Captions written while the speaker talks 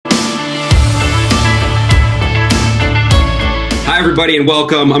Everybody, and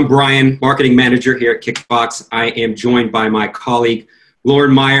welcome. I'm Brian, marketing manager here at Kickbox. I am joined by my colleague,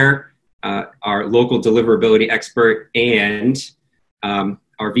 Lauren Meyer, our local deliverability expert, and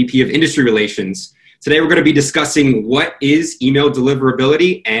our VP of Industry Relations. Today, we're going to be discussing what is email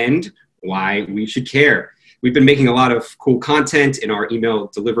deliverability and why we should care. We've been making a lot of cool content in our Email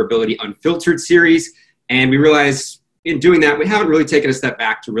Deliverability Unfiltered series, and we realized in doing that, we haven't really taken a step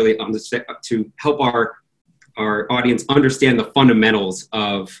back to really understand, to help our audience understand the fundamentals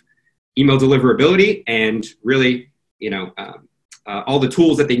of email deliverability and really, all the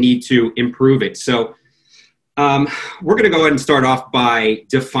tools that they need to improve it. So we're going to go ahead and start off by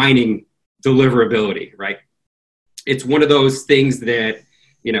defining deliverability, right? It's one of those things that,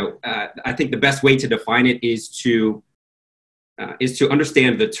 I think the best way to define it is to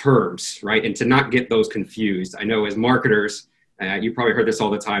understand the terms, right? And to not get those confused. I know as marketers, you probably heard this all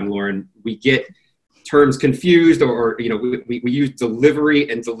the time, Lauren, we get terms confused or we use delivery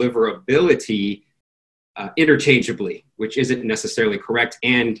and deliverability interchangeably, which isn't necessarily correct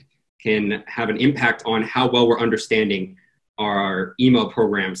and can have an impact on how well we're understanding our email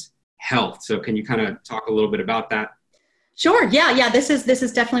program's health. So can you kind of talk a little bit about that? Sure. Yeah. This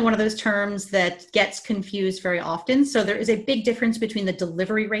is definitely one of those terms that gets confused very often. So there is a big difference between the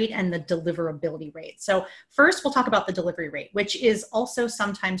delivery rate and the deliverability rate. So first, we'll talk about the delivery rate, which is also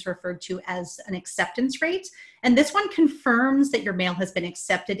sometimes referred to as an acceptance rate. And this one confirms that your mail has been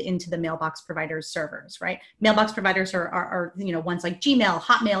accepted into the mailbox provider's servers, right? Mailbox providers are ones like Gmail,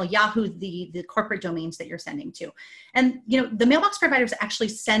 Hotmail, Yahoo, the corporate domains that you're sending to. And, the mailbox providers actually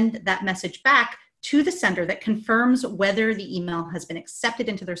send that message back to the sender that confirms whether the email has been accepted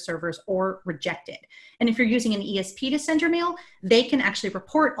into their servers or rejected. And if you're using an ESP to send your mail, they can actually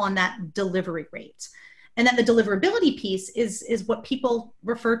report on that delivery rate. And then the deliverability piece is what people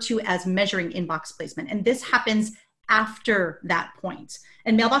refer to as measuring inbox placement. And this happens after that point.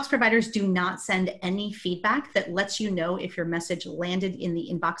 And mailbox providers do not send any feedback that lets you know if your message landed in the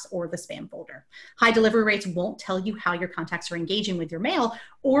inbox or the spam folder. High delivery rates won't tell you how your contacts are engaging with your mail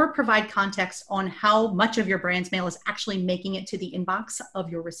or provide context on how much of your brand's mail is actually making it to the inbox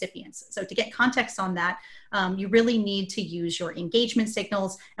of your recipients. So to get context on that, you really need to use your engagement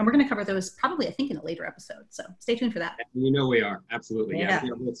signals. And we're going to cover those probably, I think, in a later episode. So stay tuned for that. We are. Absolutely. Yeah. We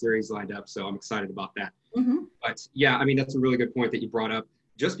have a whole series lined up. So I'm excited about that. Mm-hmm. But yeah, that's a really good point that you brought up.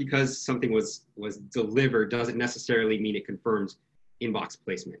 Just because something was delivered doesn't necessarily mean it confirms inbox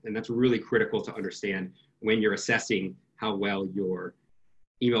placement. And that's really critical to understand when you're assessing how well your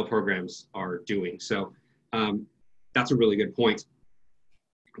email programs are doing. So that's a really good point.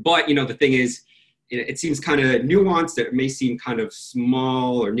 But, the thing is, it seems kind of nuanced. It may seem kind of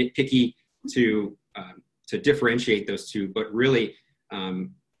small or nitpicky to differentiate those two. But really,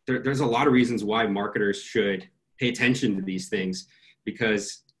 there's a lot of reasons why marketers should pay attention to these things.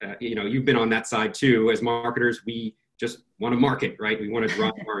 Because, you've been on that side too. As marketers, we just want to market, right? We want to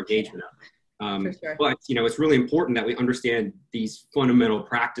drive our engagement up. Sure. But, it's really important that we understand these fundamental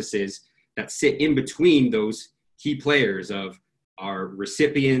practices that sit in between those key players of our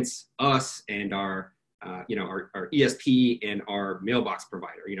recipients, us, and our ESP and our mailbox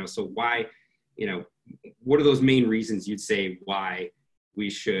provider. So why, what are those main reasons you'd say why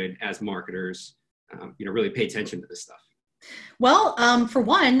we should, as marketers, really pay attention to this stuff? Well, for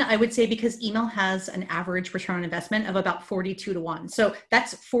one, I would say because email has an average return on investment of about 42 to 1. So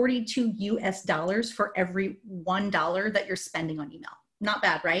that's 42 US dollars for every $1 that you're spending on email. Not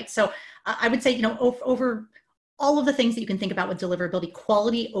bad, right? So I would say, over all of the things that you can think about with deliverability,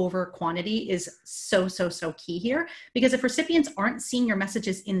 quality over quantity is so key here. Because if recipients aren't seeing your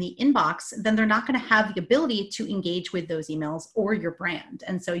messages in the inbox, then they're not going to have the ability to engage with those emails or your brand.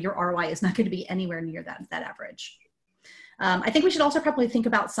 And so your ROI is not going to be anywhere near that average. I think we should also probably think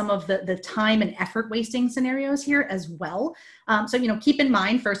about some of the time and effort wasting scenarios here as well. So keep in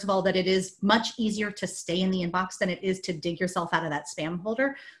mind, first of all, that it is much easier to stay in the inbox than it is to dig yourself out of that spam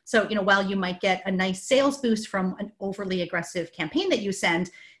folder. So, while you might get a nice sales boost from an overly aggressive campaign that you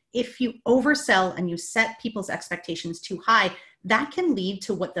send, if you oversell and you set people's expectations too high, that can lead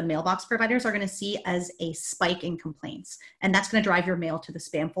to what the mailbox providers are going to see as a spike in complaints. And that's going to drive your mail to the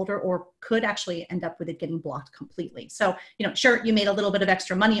spam folder or could actually end up with it getting blocked completely. So, sure, you made a little bit of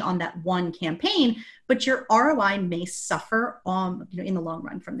extra money on that one campaign, but your ROI may suffer in the long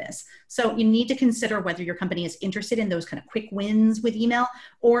run from this. So you need to consider whether your company is interested in those kind of quick wins with email,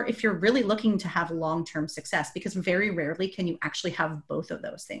 or if you're really looking to have long-term success, because very rarely can you actually have both of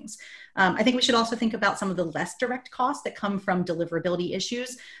those things. I think we should also think about some of the less direct costs that come from deliverability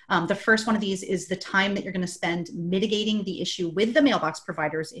issues. The first one of these is the time that you're going to spend mitigating the issue with the mailbox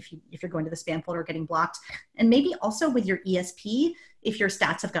providers if you're going to the spam folder or getting blocked, and maybe also with your ESP. If your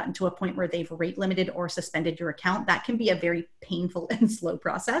stats have gotten to a point where they've rate limited or suspended your account, that can be a very painful and slow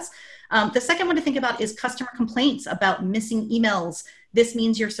process. The second one to think about is customer complaints about missing emails. This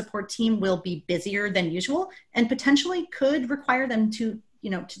means your support team will be busier than usual and potentially could require them to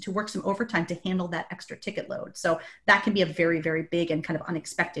work some overtime to handle that extra ticket load. So that can be a very, very big and kind of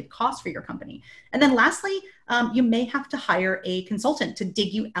unexpected cost for your company. And then lastly, you may have to hire a consultant to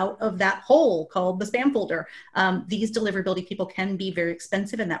dig you out of that hole called the spam folder. These deliverability people can be very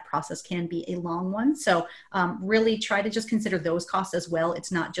expensive, and that process can be a long one. So really try to just consider those costs as well.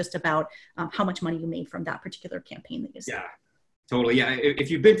 It's not just about how much money you made from that particular campaign that you saw. Yeah. Totally. Yeah.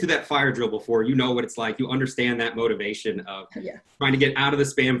 If you've been through that fire drill before, you know what it's like. You understand that motivation of trying to get out of the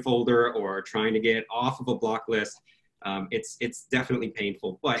spam folder or trying to get off of a block list. It's definitely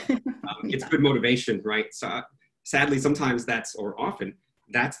painful, but it's good motivation, right? So sadly, sometimes often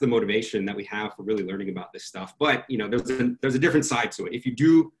that's the motivation that we have for really learning about this stuff. But there's a different side to it. If you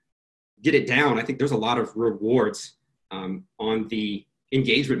do get it down, I think there's a lot of rewards on the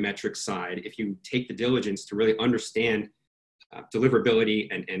engagement metrics side. If you take the diligence to really understand deliverability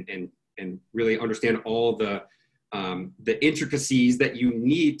and really understand all the intricacies that you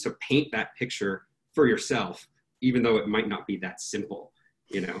need to paint that picture for yourself, even though it might not be that simple,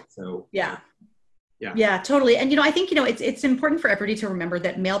 so. Yeah, totally. And, I think, it's important for everybody to remember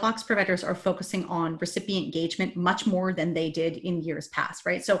that mailbox providers are focusing on recipient engagement much more than they did in years past,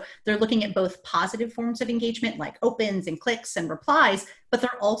 right? So they're looking at both positive forms of engagement like opens and clicks and replies, but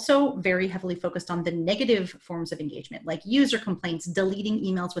they're also very heavily focused on the negative forms of engagement, like user complaints, deleting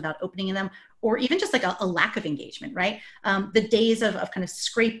emails without opening them, or even just like a lack of engagement, right? The days of kind of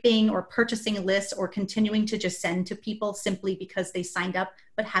scraping or purchasing a list or continuing to just send to people simply because they signed up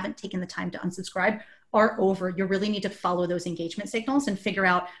but haven't taken the time to unsubscribe are over. You really need to follow those engagement signals and figure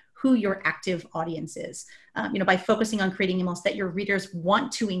out who your active audience is. By focusing on creating emails that your readers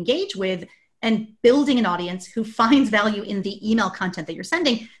want to engage with and building an audience who finds value in the email content that you're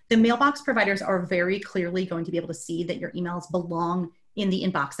sending, the mailbox providers are very clearly going to be able to see that your emails belong in the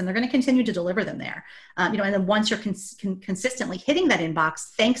inbox, and they're going to continue to deliver them there. And then once you're consistently hitting that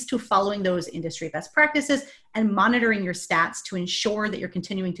inbox, thanks to following those industry best practices and monitoring your stats to ensure that you're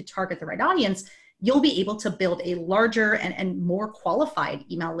continuing to target the right audience, you'll be able to build a larger and more qualified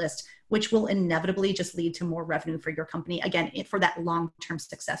email list, which will inevitably just lead to more revenue for your company, again, for that long-term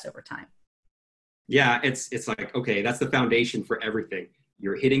success over time. Yeah, it's like, okay, that's the foundation for everything.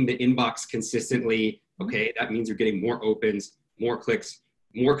 You're hitting the inbox consistently. Okay, that means you're getting more opens, more clicks,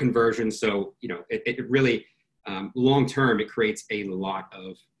 more conversions. So, it really, long-term, it creates a lot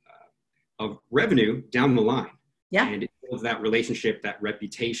of revenue down the line. Yeah. And it builds that relationship, that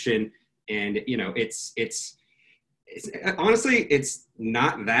reputation. And, it's honestly, it's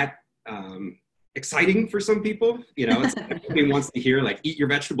not that exciting for some people. Everybody wants to hear like, eat your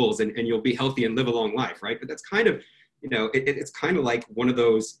vegetables and you'll be healthy and live a long life, right? But that's kind of, it's kind of like one of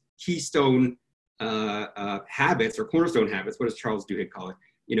those keystone habits or cornerstone habits. What does Charles Duhigg call it?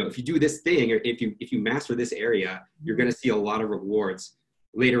 If you do this thing, or if you master this area, you're going to see a lot of rewards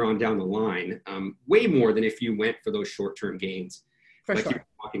later on down the line, way more than if you went for those short-term gains, for like sure. you're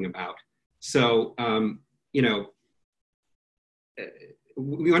talking about. So,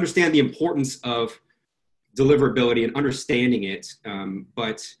 we understand the importance of deliverability and understanding it,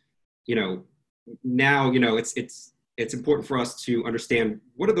 but now it's important for us to understand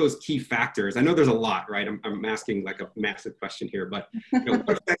what are those key factors. I know there's a lot, right? I'm asking like a massive question here, but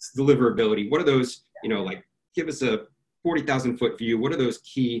what affects deliverability? What are those, like give us a 40,000 foot view. What are those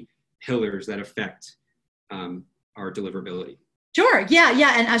key pillars that affect our deliverability? Sure. Yeah.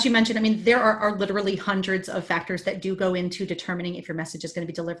 And as you mentioned, there are literally hundreds of factors that do go into determining if your message is going to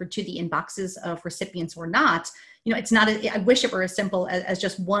be delivered to the inboxes of recipients or not. It's not, I wish it were as simple as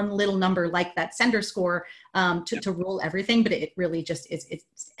just one little number like that sender score to rule everything, but it really just is,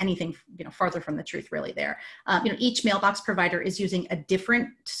 it's anything, farther from the truth really there. Each mailbox provider is using a different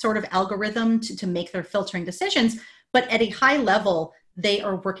sort of algorithm to make their filtering decisions, but at a high level, they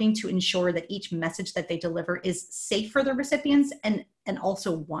are working to ensure that each message that they deliver is safe for the recipients and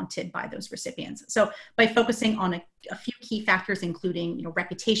also wanted by those recipients. So by focusing on a few key factors, including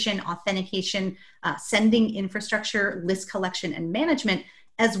reputation, authentication, sending infrastructure, list collection and management,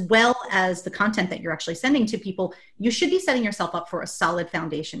 as well as the content that you're actually sending to people, you should be setting yourself up for a solid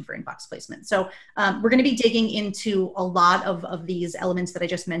foundation for inbox placement. So we're going to be digging into a lot of these elements that I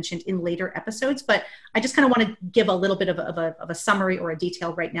just mentioned in later episodes, but I just kind of want to give a little bit of a summary or a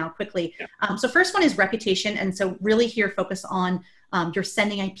detail right now quickly. So first one is reputation. And so really here focus on your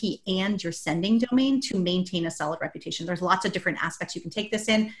sending IP and your sending domain to maintain a solid reputation. There's lots of different aspects you can take this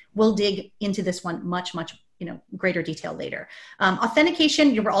in. We'll dig into this one much greater detail later.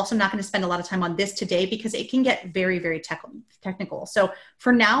 Authentication, we're also not going to spend a lot of time on this today because it can get very, very technical. So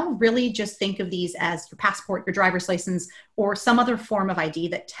for now, really just think of these as your passport, your driver's license, or some other form of ID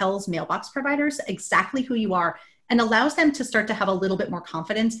that tells mailbox providers exactly who you are and allows them to start to have a little bit more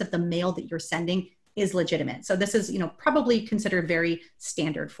confidence that the mail that you're sending is legitimate. So this is, probably considered very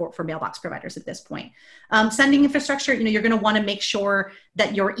standard for mailbox providers at this point. Sending infrastructure, you're going to want to make sure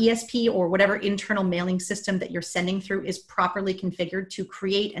that your ESP or whatever internal mailing system that you're sending through is properly configured to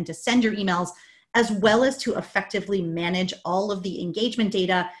create and to send your emails, as well as to effectively manage all of the engagement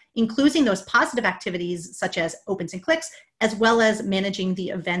data, including those positive activities such as opens and clicks, as well as managing the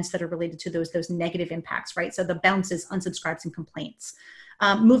events that are related to those negative impacts, right? So the bounces, unsubscribes, and complaints.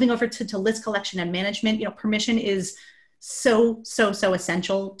 Moving over to list collection and management, permission is so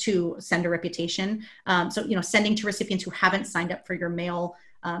essential to send a reputation. So, sending to recipients who haven't signed up for your mail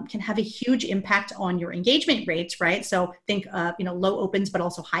can have a huge impact on your engagement rates, right? So think, low opens, but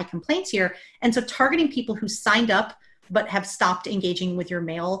also high complaints here. And so targeting people who signed up but have stopped engaging with your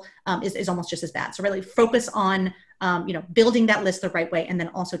mail is almost just as bad. So really focus on building that list the right way, and then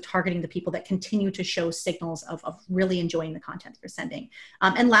also targeting the people that continue to show signals of really enjoying the content you're sending.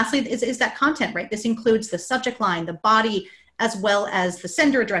 And lastly is that content, right? This includes the subject line, the body, as well as the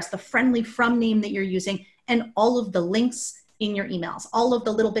sender address, the friendly from name that you're using, and all of the links in your emails. All of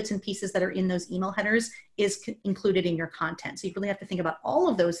the little bits and pieces that are in those email headers is included in your content. So you really have to think about all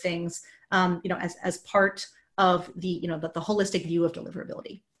of those things, as part of the holistic view of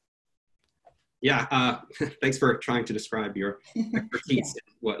deliverability. Yeah, thanks for trying to describe your expertise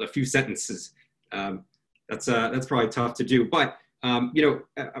in a few sentences. That's probably tough to do. But I'm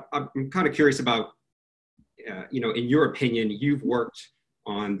kind of curious about, in your opinion, you've worked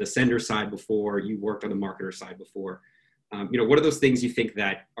on the sender side before, you worked on the marketer side before. What are those things you think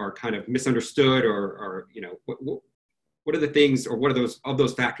that are kind of misunderstood, or what are the things, or what are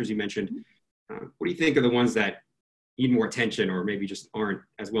those factors you mentioned? What do you think are the ones that need more attention, or maybe just aren't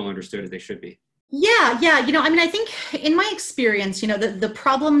as well understood as they should be? Yeah. I think in my experience, the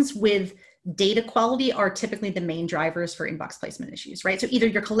problems with data quality are typically the main drivers for inbox placement issues, right? So either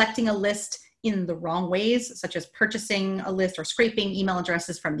you're collecting a list in the wrong ways, such as purchasing a list or scraping email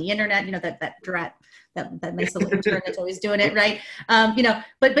addresses from the internet, that nice little intern that's always doing it, right?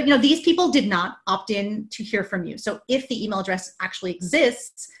 But these people did not opt in to hear from you. So if the email address actually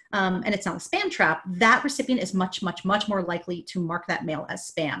exists, and it's not a spam trap, that recipient is much more likely to mark that mail as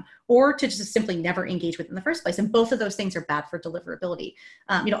spam, or to just simply never engage with it in the first place. And both of those things are bad for deliverability.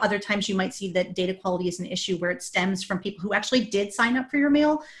 Other times you might see that data quality is an issue where it stems from people who actually did sign up for your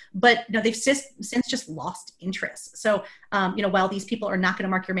mail, but they've since just lost interest. So while these people are not going to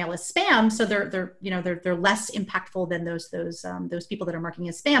mark your mail as spam, so they're less impactful than those people that are marking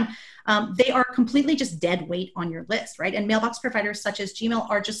as spam. They are completely just dead weight on your list, right? And mailbox providers such as Gmail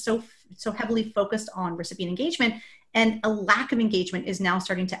are just so heavily focused on recipient engagement, and a lack of engagement is now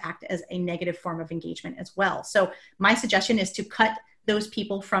starting to act as a negative form of engagement as well. So my suggestion is to cut those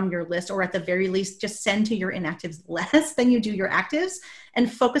people from your list, or at the very least, just send to your inactives less than you do your actives,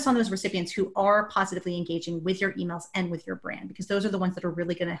 and focus on those recipients who are positively engaging with your emails and with your brand, because those are the ones that are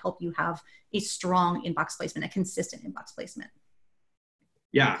really going to help you have a strong inbox placement, a consistent inbox placement.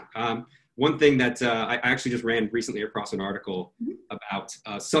 Yeah. One thing that I actually just ran recently across an article about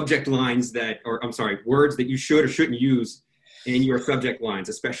subject lines words that you should or shouldn't use in your subject lines,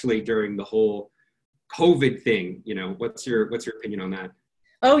 especially during the whole COVID thing. What's your opinion on that?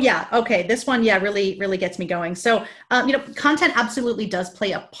 Oh yeah. Okay. This one, really gets me going. So, content absolutely does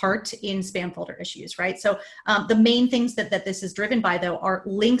play a part in spam folder issues, right? So, the main things that this is driven by, though, are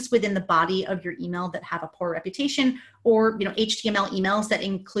links within the body of your email that have a poor reputation, or, HTML emails that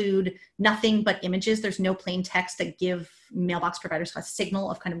include nothing but images. There's no plain text that give mailbox providers a signal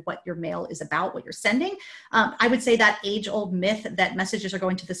of kind of what your mail is about, what you're sending. I would say that age-old myth that messages are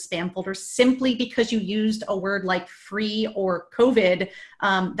going to the spam folder simply because you used a word like free or COVID,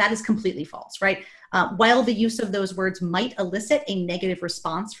 that is completely false, right? While the use of those words might elicit a negative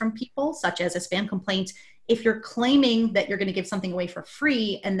response from people, such as a spam complaint, if you're claiming that you're going to give something away for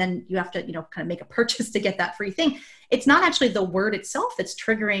free, and then you have to, kind of make a purchase to get that free thing, it's not actually the word itself that's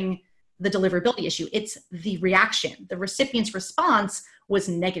triggering the deliverability issue. It's the reaction, the recipient's response was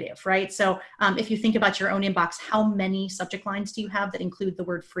negative, right? So if you think about your own inbox, how many subject lines do you have that include the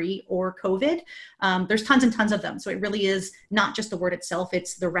word free or COVID? There's tons and tons of them. So it really is not just the word itself,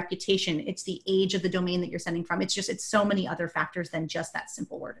 it's the reputation, it's the age of the domain that you're sending from. It's so many other factors than just that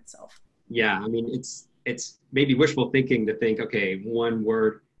simple word itself. Yeah, I mean, it's maybe wishful thinking to think, okay, one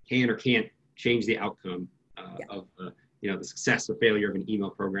word can or can't change the outcome of the success or failure of an email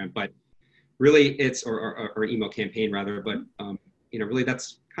program, but really it's or email campaign rather. But really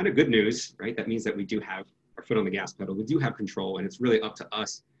that's kind of good news, right? That means that we do have our foot on the gas pedal. We do have control, and it's really up to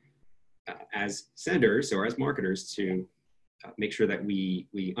us as senders or as marketers to make sure that we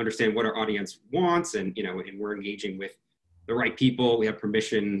understand what our audience wants, and and we're engaging with the right people. We have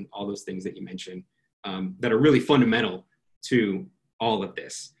permission, all those things that you mentioned that are really fundamental to all of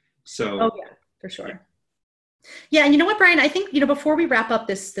this. So, oh yeah, for sure. Yeah, and you know what, Brian? I think before we wrap up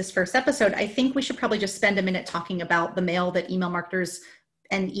this first episode, I think we should probably just spend a minute talking about the mail that email marketers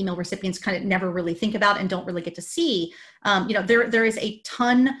and email recipients kind of never really think about and don't really get to see. There is a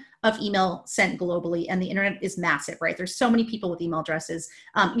ton of email sent globally, and the internet is massive, right? There's so many people with email addresses.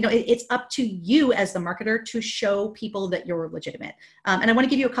 It's up to you as the marketer to show people that you're legitimate. And I want to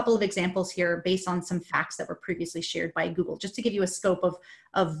give you a couple of examples here based on some facts that were previously shared by Google, just to give you a scope of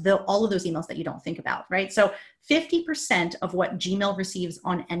all of those emails that you don't think about, right? So 50% of what Gmail receives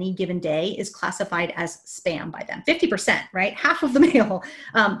on any given day is classified as spam by them. 50%, right? Half of the mail.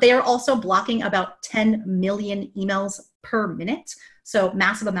 They are also blocking about 10 million emails per minute. So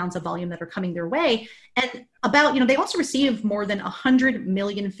massive amounts of volume that are coming their way. And they also receive more than 100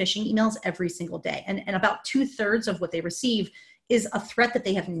 million phishing emails every single day. And about 2/3 of what they receive is a threat that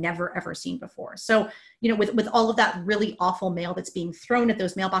they have never, ever seen before. So, with all of that really awful mail that's being thrown at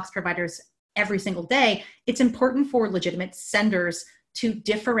those mailbox providers every single day, it's important for legitimate senders to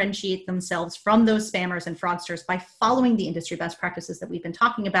differentiate themselves from those spammers and fraudsters by following the industry best practices that we've been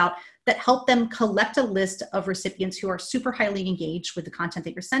talking about that help them collect a list of recipients who are super highly engaged with the content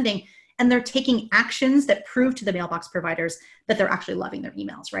that you're sending, and they're taking actions that prove to the mailbox providers that they're actually loving their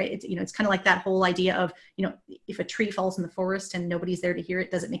emails, right? It's kind of like that whole idea of, if a tree falls in the forest and nobody's there to hear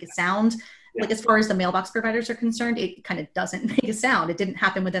it, does it make a sound? Yeah. Like, as far as the mailbox providers are concerned, it kind of doesn't make a sound. It didn't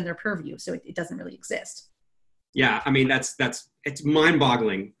happen within their purview, so it doesn't really exist. Yeah, I mean, it's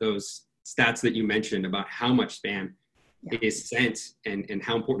mind-boggling, those stats that you mentioned about how much spam is sent and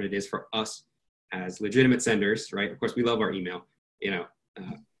how important it is for us as legitimate senders, right? Of course, we love our email,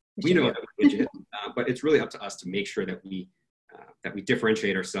 we know that we're legit, but it's really up to us to make sure that we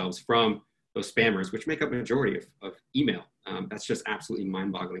differentiate ourselves from those spammers, which make up the majority of email. That's just absolutely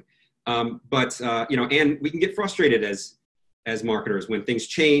mind-boggling. And we can get frustrated as marketers when things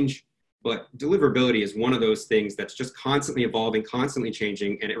change. But deliverability is one of those things that's just constantly evolving, constantly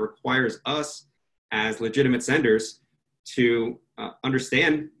changing, and it requires us as legitimate senders to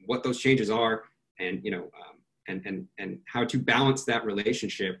understand what those changes are, and and how to balance that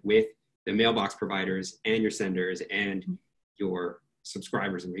relationship with the mailbox providers and your senders and your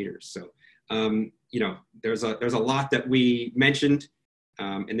subscribers and readers. So there's a lot that we mentioned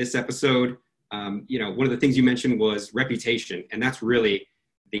in this episode. One of the things you mentioned was reputation, and that's really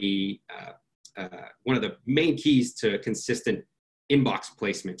the one of the main keys to consistent inbox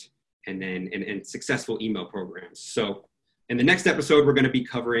placement and successful email programs. So in the next episode, we're going to be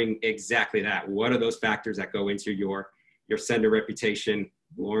covering exactly that. What are those factors that go into your sender reputation?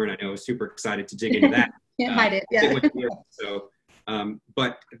 Lauren, I know, is super excited to dig into that. Can't hide it. Yeah. So,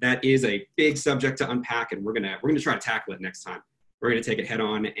 but that is a big subject to unpack, and we're gonna try to tackle it next time. We're gonna take it head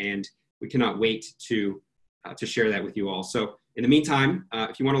on, and we cannot wait to share that with you all. So in the meantime,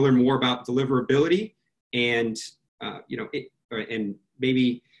 if you want to learn more about deliverability and and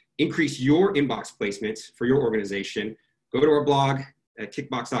maybe increase your inbox placement for your organization, go to our blog at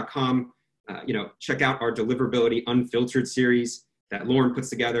kickbox.com. Check out our Deliverability Unfiltered series that Lauren puts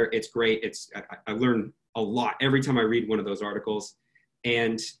together. It's great. I learn a lot every time I read one of those articles.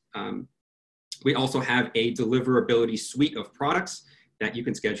 And we also have a deliverability suite of products that you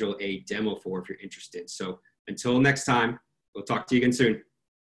can schedule a demo for if you're interested. So until next time, we'll talk to you again soon.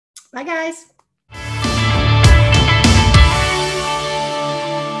 Bye, guys.